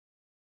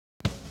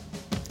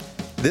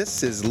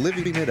This is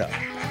Living It Up,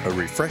 a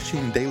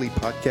refreshing daily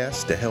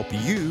podcast to help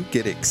you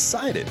get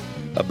excited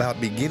about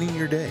beginning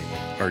your day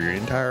or your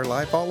entire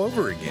life all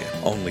over again.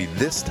 Only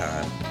this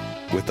time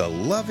with a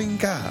loving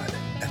God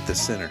at the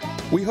center.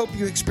 We hope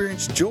you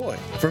experience joy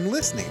from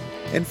listening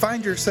and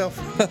find yourself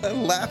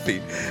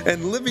laughing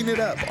and living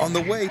it up on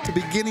the way to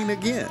beginning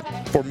again.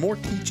 For more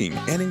teaching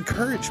and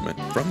encouragement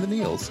from the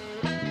Neils,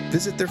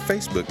 visit their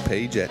Facebook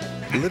page at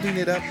Living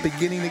It Up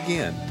Beginning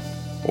Again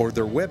or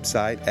their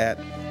website at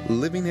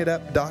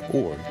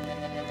livingitup.org.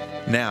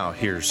 Now,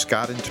 here's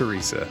Scott and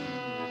Teresa.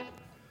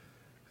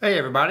 Hey,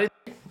 everybody.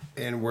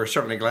 And we're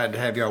certainly glad to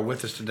have y'all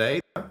with us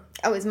today.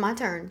 Oh, it's my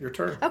turn. Your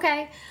turn.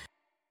 Okay.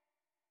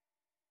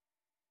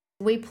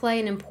 We play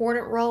an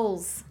important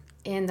roles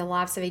in the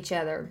lives of each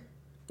other.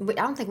 I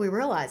don't think we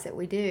realize that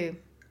we do.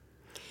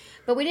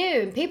 But we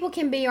do. People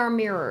can be our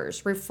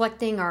mirrors,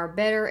 reflecting our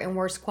better and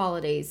worse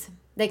qualities.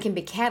 They can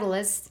be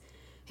catalysts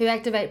who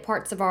activate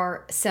parts of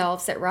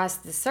ourselves that rise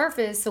to the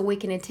surface so we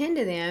can attend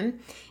to them.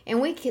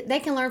 And they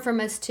can learn from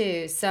us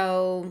too.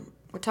 So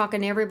we're talking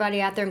to everybody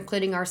out there,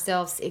 including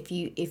ourselves. If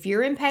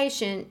you're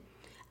impatient,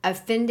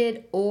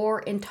 offended,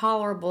 or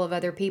intolerable of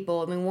other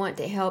people, and we want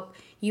to help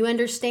you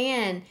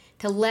understand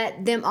to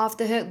let them off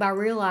the hook by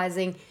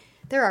realizing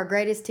they're our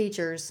greatest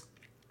teachers.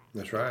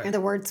 That's right. In other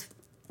words,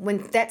 when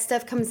that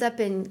stuff comes up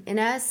in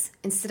us,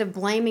 instead of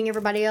blaming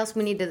everybody else,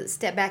 we need to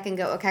step back and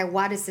go, okay,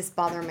 why does this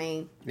bother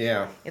me?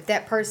 Yeah. If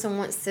that person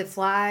wants to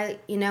fly,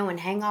 and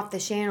hang off the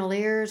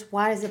chandeliers,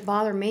 why does it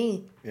bother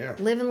me? Yeah.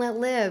 Live and let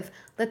live.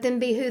 Let them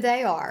be who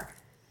they are.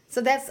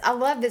 So I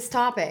love this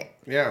topic.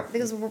 Yeah.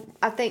 Because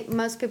I think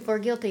most people are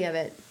guilty of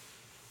it.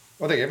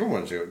 Well, I think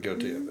everyone's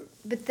guilty of it.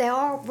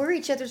 But we're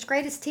each other's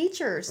greatest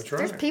teachers. That's right.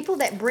 There's people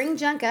that bring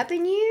junk up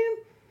in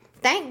you.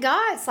 Thank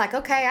God. It's like,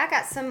 okay,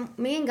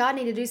 me and God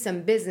need to do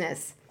some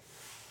business.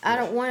 I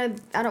don't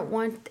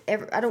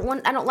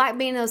like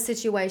being in those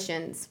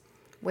situations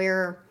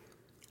where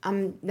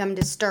I'm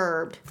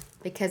disturbed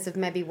because of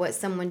maybe what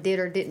someone did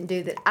or didn't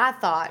do that I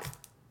thought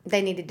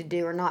they needed to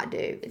do or not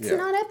do. It's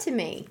not up to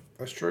me.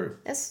 That's true.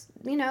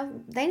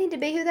 They need to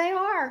be who they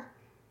are.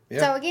 Yeah.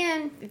 So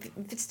again, if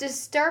it's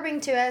disturbing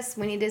to us,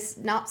 we need to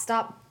not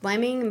stop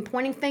blaming and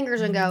pointing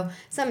fingers and go,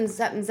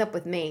 something's up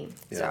with me.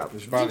 Yeah, So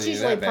it's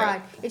usually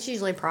pride. It's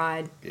usually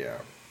pride. Yeah.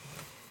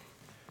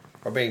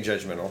 Or being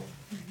judgmental.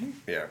 Mm-hmm.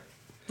 Yeah.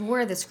 Where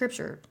are the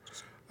scripture?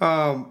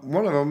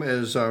 One of them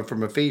is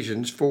from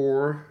Ephesians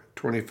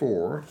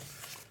 4:24,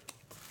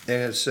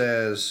 and it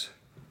says,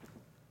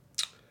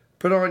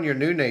 "Put on your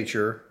new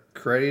nature,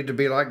 created to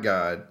be like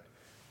God,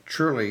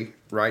 truly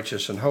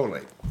righteous and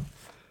holy."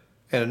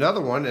 And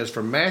another one is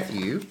from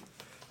Matthew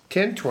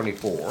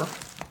 10:24,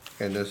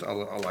 and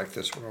I like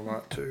this one a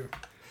lot too.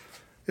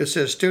 It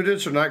says,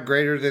 "Students are not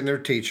greater than their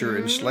teacher,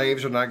 and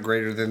slaves are not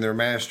greater than their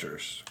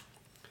masters."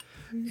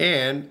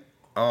 And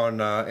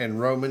in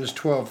Romans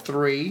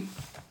 12:3.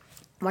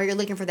 While you're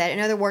looking for that, in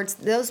other words,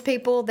 those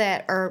people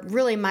that are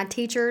really my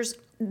teachers,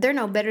 they're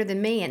no better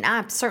than me, and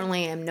I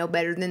certainly am no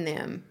better than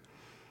them.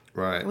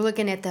 Right. We're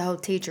looking at the whole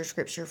teacher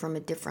scripture from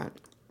a different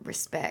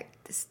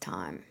respect this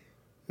time.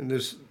 And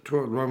this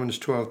Romans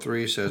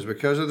 12:3 says,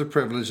 "Because of the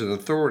privilege and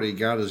authority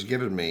God has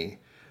given me,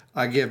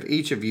 I give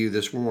each of you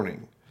this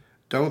warning.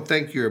 Don't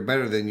think you are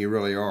better than you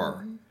really are.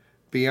 Mm-hmm.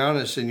 Be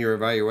honest in your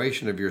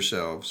evaluation of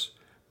yourselves,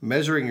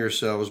 measuring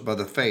yourselves by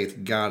the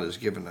faith God has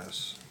given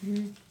us."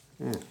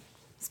 Mm-hmm.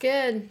 It's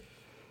good.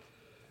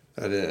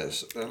 That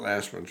is. That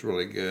last one's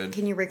really good.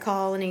 Can you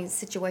recall any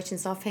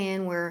situations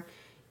offhand where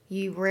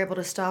you were able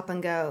to stop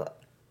and go,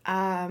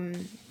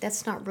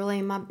 that's not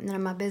really none of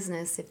my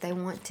business. If they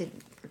want to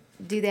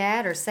do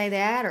that or say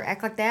that or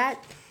act like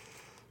that,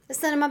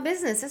 it's none of my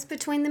business. That's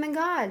between them and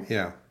God.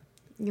 Yeah.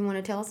 You want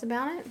to tell us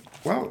about it?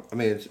 Well, I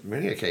mean, it's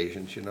many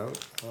occasions,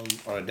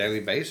 on a daily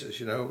basis,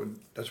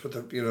 that's what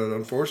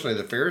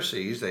unfortunately the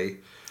Pharisees, they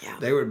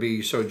would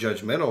be so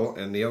judgmental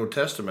in the Old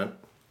Testament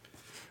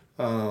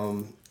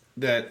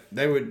that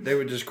they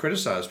would just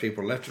criticize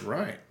people left and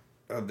right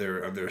of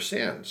their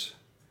sins.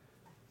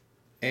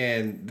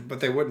 But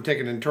they wouldn't take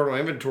an internal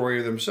inventory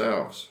of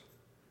themselves,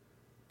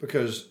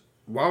 because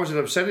why was it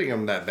upsetting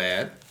them that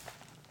bad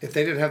if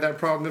they didn't have that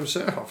problem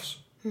themselves?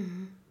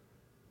 Mm-hmm.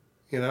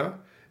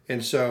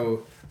 And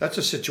so that's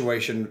a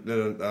situation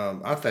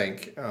that I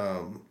think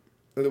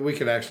that we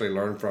can actually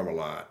learn from a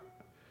lot.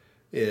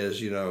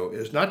 Is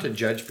not to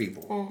judge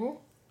people.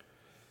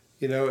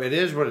 Mm-hmm. It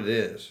is what it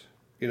is.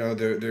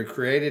 They're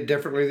created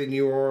differently than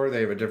you are.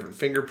 They have a different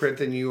fingerprint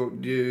than you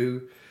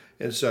do,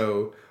 and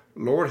so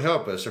Lord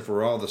help us if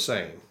we're all the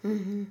same.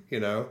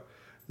 Mm-hmm.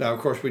 Now, of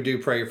course, we do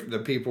pray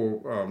that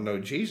people know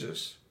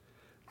Jesus,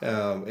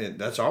 and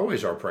that's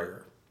always our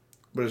prayer.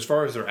 But as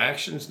far as their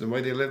actions and the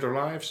way they live their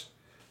lives,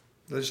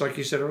 just like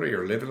you said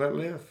earlier, live and let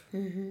live.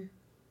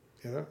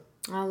 Mm-hmm.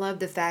 I love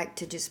the fact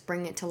to just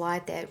bring it to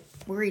light that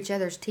we're each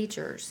other's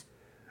teachers.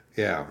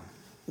 Yeah.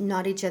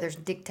 Not each other's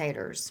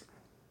dictators.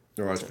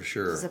 No, that's for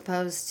sure. As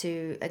opposed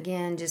to,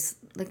 again, just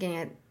looking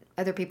at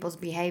other people's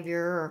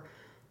behavior or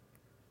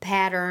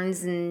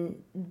patterns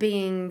and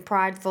being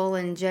prideful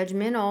and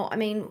judgmental. I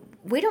mean,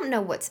 we don't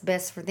know what's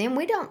best for them.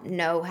 We don't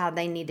know how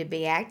they need to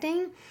be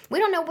acting. We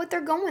don't know what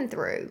they're going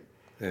through.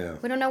 Yeah.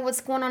 We don't know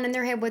what's going on in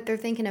their head, what they're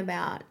thinking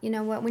about. You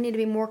know what? We need to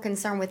be more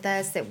concerned with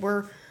us, that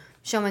we're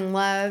showing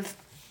love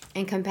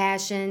and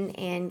compassion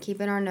and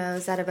keeping our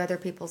nose out of other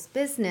people's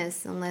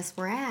business unless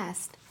we're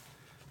asked.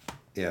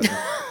 Yeah.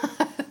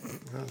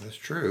 Well, that's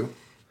true.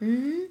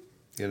 Mm-hmm.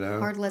 You know.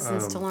 Hard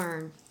lessons to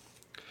learn.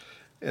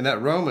 And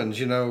that Romans,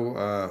 you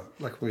know,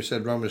 like we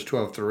said, Romans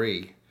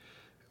 12:3,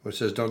 which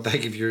says, "Don't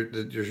think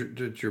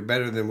that you're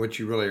better than what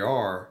you really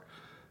are."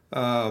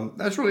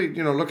 That's really,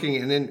 you know, looking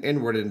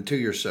inward into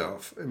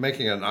yourself, and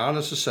making an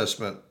honest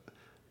assessment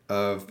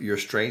of your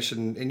strengths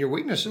and your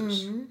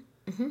weaknesses. Mm-hmm.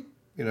 Mm-hmm.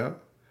 You know,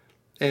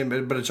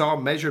 but it's all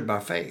measured by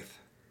faith.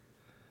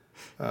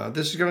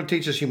 This is going to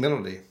teach us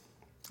humility.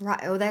 Right.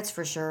 Oh, that's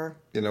for sure.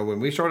 You know, when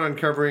we start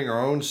uncovering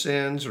our own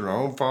sins or our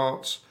own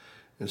faults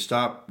and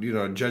stop, you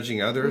know,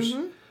 judging others,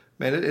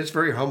 man, it's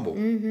very humble.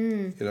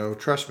 You know,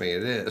 trust me,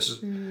 it is.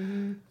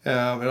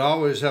 It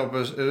always help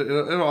us.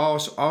 It'll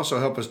also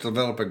help us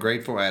develop a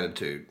grateful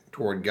attitude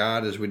toward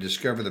God as we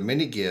discover the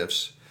many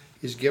gifts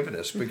He's given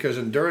us. Because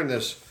during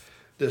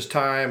this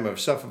time of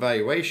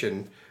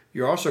self-evaluation,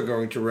 you're also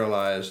going to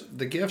realize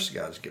the gifts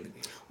God's given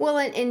you. Well,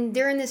 and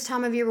during this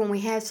time of year when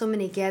we have so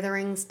many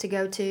gatherings to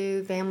go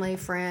to, family,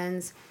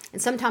 friends,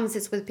 and sometimes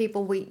it's with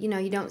people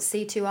you don't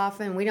see too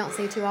often, we don't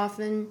see too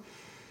often.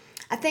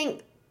 I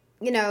think,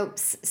 you know,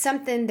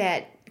 something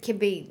that can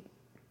be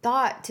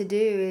thought to do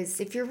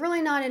is, if you're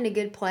really not in a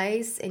good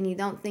place and you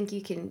don't think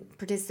you can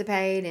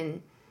participate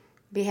and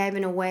behave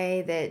in a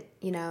way that,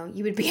 you know,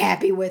 you would be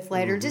happy with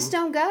later, just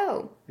don't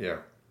go. Yeah.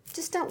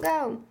 Just don't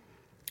go.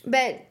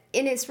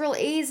 And it's real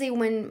easy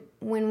when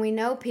we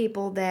know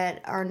people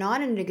that are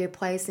not in a good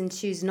place and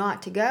choose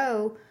not to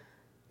go,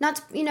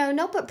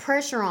 don't put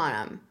pressure on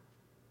them.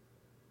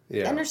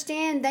 Yeah.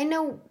 Understand, they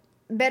know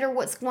better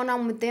what's going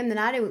on with them than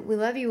I do. We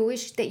love you. We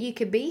wish that you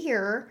could be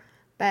here,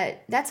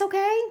 but that's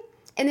okay.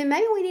 And then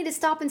maybe we need to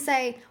stop and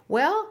say,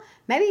 well,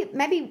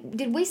 maybe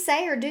did we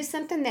say or do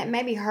something that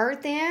maybe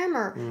hurt them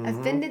or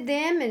offended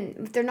them? And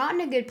if they're not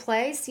in a good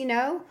place, you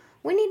know,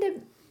 we need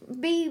to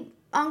be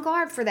on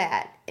guard for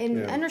that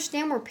and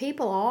understand where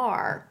people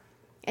are.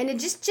 And it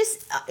just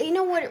you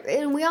know what,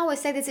 and we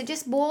always say this, it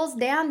just boils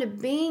down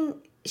to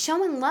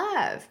showing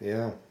love.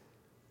 Yeah.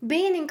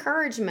 Being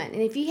encouragement.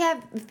 And if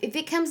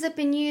it comes up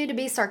in you to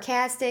be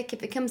sarcastic,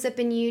 if it comes up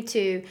in you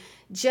to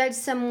judge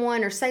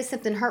someone or say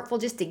something hurtful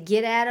just to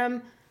get at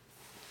them,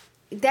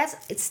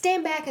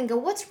 stand back and go,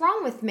 what's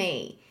wrong with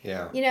me?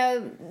 Yeah. You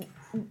know,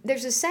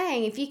 there's a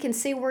saying, if you can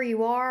see where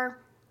you are,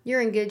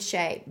 you're in good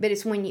shape. But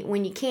it's when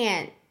you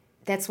can't,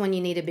 that's when you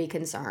need to be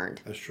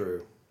concerned. That's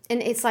true.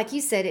 And it's like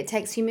you said, it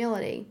takes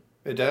humility.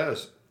 It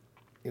does.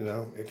 You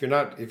know, if you're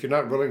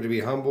not willing to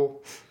be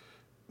humble,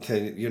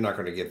 then you're not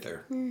going to get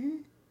there. Mm-hmm.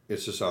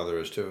 It's just all there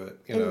is to it,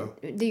 you know.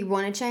 Do you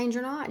want to change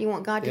or not? Do you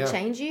want God to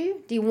change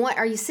you?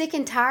 Are you sick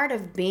and tired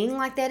of being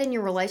like that in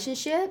your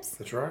relationships?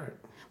 That's right.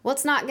 Well,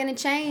 it's not going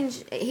to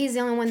change. He's the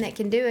only one that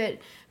can do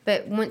it.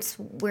 But once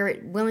we're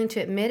willing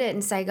to admit it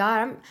and say,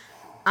 God,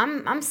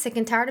 I'm sick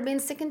and tired of being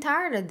sick and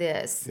tired of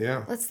this.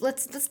 Yeah.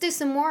 Let's do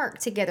some work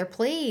together,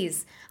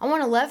 please. I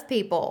want to love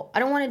people. I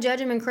don't want to judge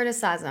them and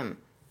criticize them.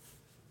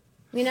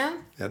 You know?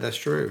 Yeah, that's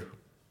true.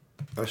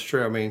 That's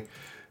true. I mean,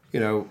 you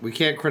know, we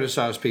can't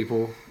criticize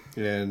people,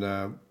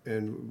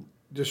 and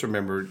just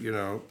remember, you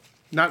know,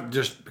 not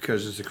just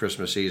because it's the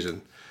Christmas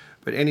season,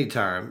 but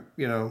anytime,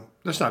 you know,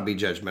 let's not be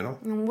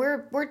judgmental. And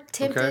we're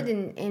tempted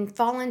and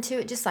fall into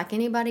it just like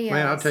anybody else.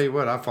 Man, I'll tell you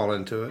what, I fall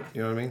into it.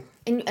 You know what I mean?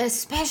 And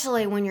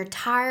especially when you're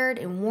tired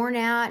and worn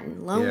out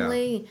and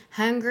lonely,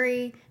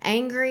 hungry,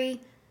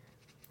 angry.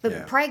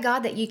 But pray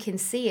God that you can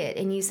see it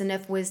and use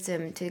enough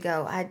wisdom to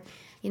go,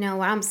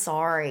 I'm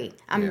sorry.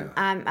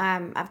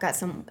 I've got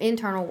some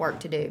internal work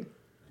to do.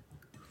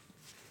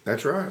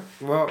 That's right.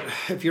 Well,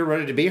 if you're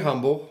ready to be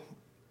humble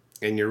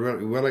and you're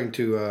really willing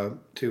to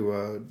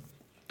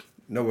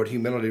know what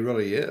humility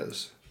really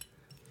is,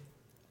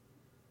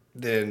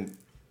 then,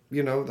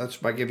 you know, that's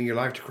by giving your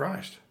life to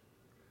Christ.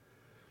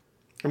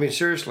 I mean,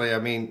 seriously, I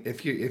mean,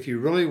 if you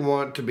really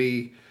want to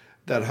be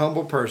that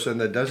humble person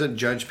that doesn't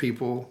judge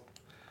people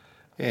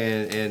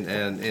and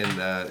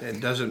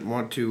doesn't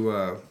want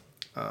to,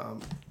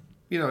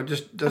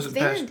 just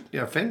doesn't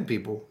offend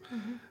people,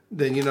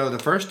 then, you know, the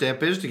first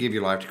step is to give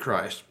your life to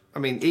Christ. I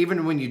mean,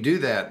 even when you do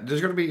that, there's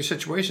going to be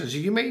situations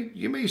you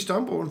may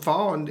stumble and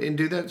fall and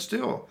do that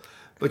still,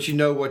 but you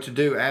know what to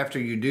do after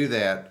you do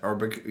that,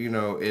 or you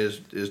know, is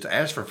to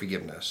ask for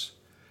forgiveness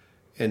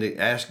and to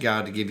ask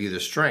God to give you the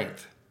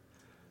strength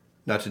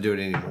not to do it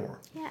anymore.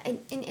 Yeah,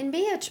 and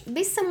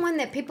be someone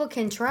that people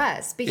can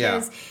trust,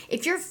 because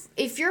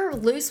if you're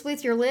loose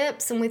with your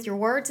lips and with your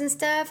words and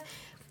stuff,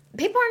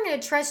 people aren't going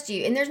to trust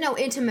you, and there's no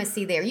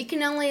intimacy there. You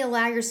can only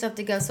allow yourself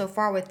to go so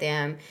far with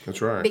them.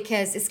 That's right.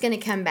 Because it's going to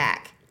come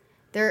back.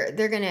 They're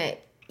going to,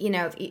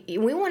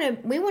 we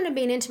want to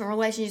be in intimate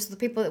relationships with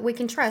people that we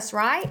can trust,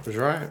 right? That's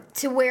right.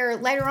 To where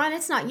later on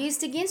it's not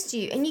used against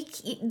you, and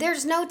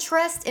there's no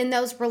trust in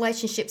those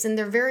relationships, and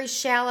they're very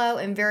shallow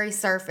and very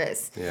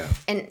surface. Yeah.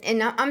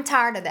 And I'm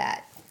tired of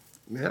that.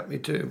 Yeah, me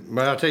too.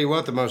 But I'll tell you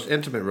what, the most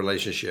intimate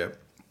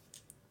relationship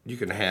you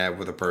can have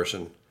with a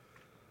person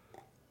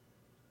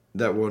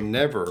that will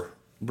never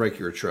break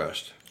your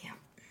trust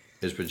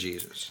is with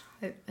Jesus.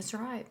 That's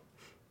right.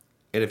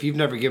 And if you've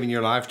never given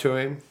your life to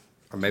him,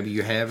 or maybe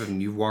you have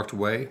and you've walked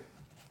away,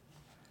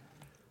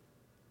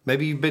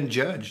 maybe you've been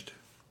judged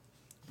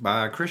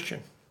by a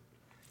Christian.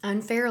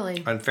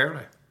 Unfairly.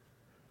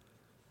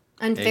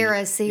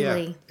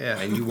 Unpharisee-ly. Yeah,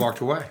 and you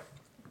walked away.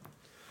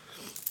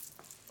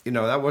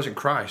 That wasn't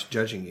Christ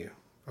judging you.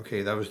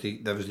 Okay, that was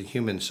the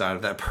human side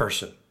of that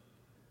person.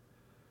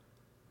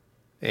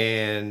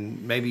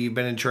 And maybe you've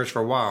been in church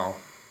for a while,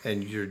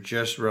 and you're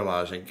just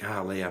realizing,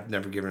 golly, I've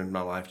never given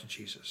my life to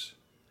Jesus.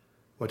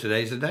 Well,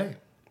 today's the day.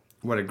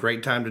 What a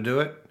great time to do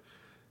it.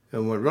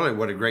 And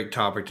what a great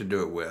topic to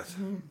do it with.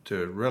 Mm-hmm.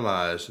 To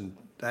realize and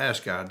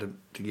ask God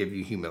to give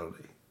you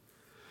humility.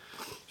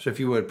 So if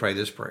you would, pray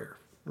this prayer.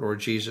 Lord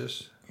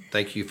Jesus,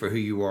 thank you for who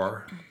you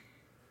are.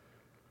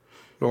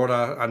 Lord,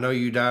 I know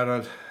you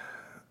died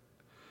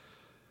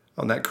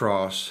on that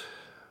cross,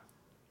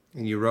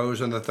 and you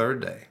rose on the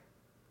third day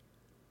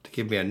to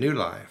give me a new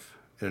life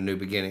and a new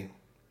beginning.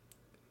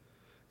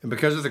 And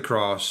because of the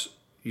cross,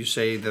 you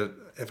say that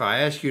if I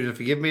ask you to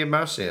forgive me of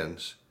my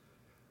sins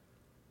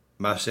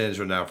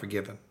are now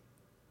forgiven.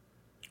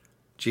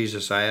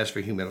 Jesus, I ask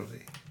for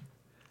humility.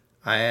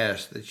 I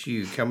ask that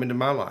you come into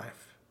my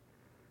life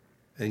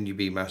and you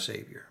be my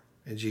Savior.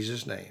 In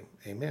Jesus' name,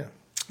 amen.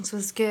 This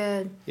was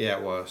good. Yeah,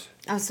 it was.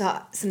 I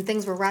saw some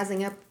things were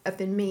rising up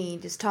in me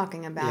just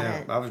talking about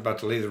it. I was about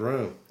to leave the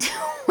room.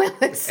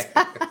 That's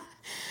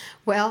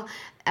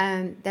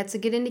a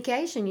good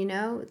indication,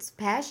 It's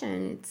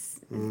passion.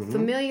 It's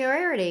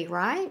familiarity,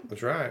 right?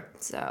 That's right.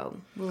 So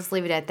we'll just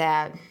leave it at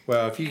that.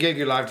 Well, if you gave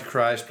your life to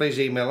Christ, please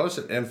email us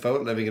at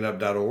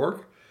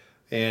info@livingitup.org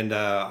and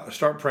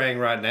start praying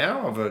right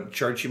now of a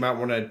church you might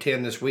want to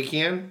attend this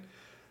weekend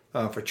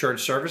for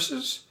church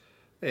services.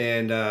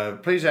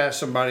 And please ask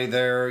somebody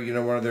there,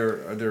 one of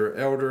their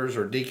elders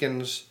or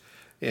deacons,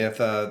 if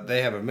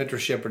they have a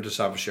mentorship or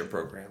discipleship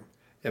program.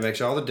 It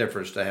makes all the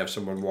difference to have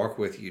someone walk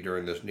with you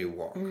during this new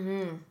walk.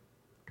 Mm-hmm.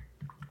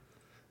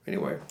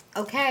 Anyway.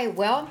 Okay,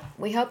 well,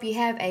 we hope you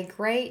have a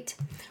great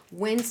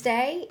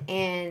Wednesday.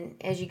 And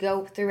as you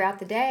go throughout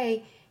the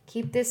day,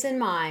 keep this in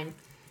mind.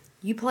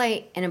 You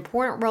play an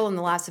important role in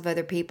the lives of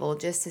other people,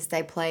 just as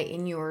they play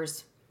in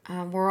yours.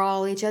 We're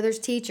all each other's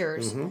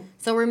teachers. Mm-hmm.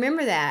 So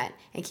remember that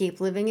and keep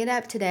living it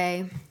up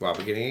today. While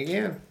beginning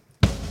again.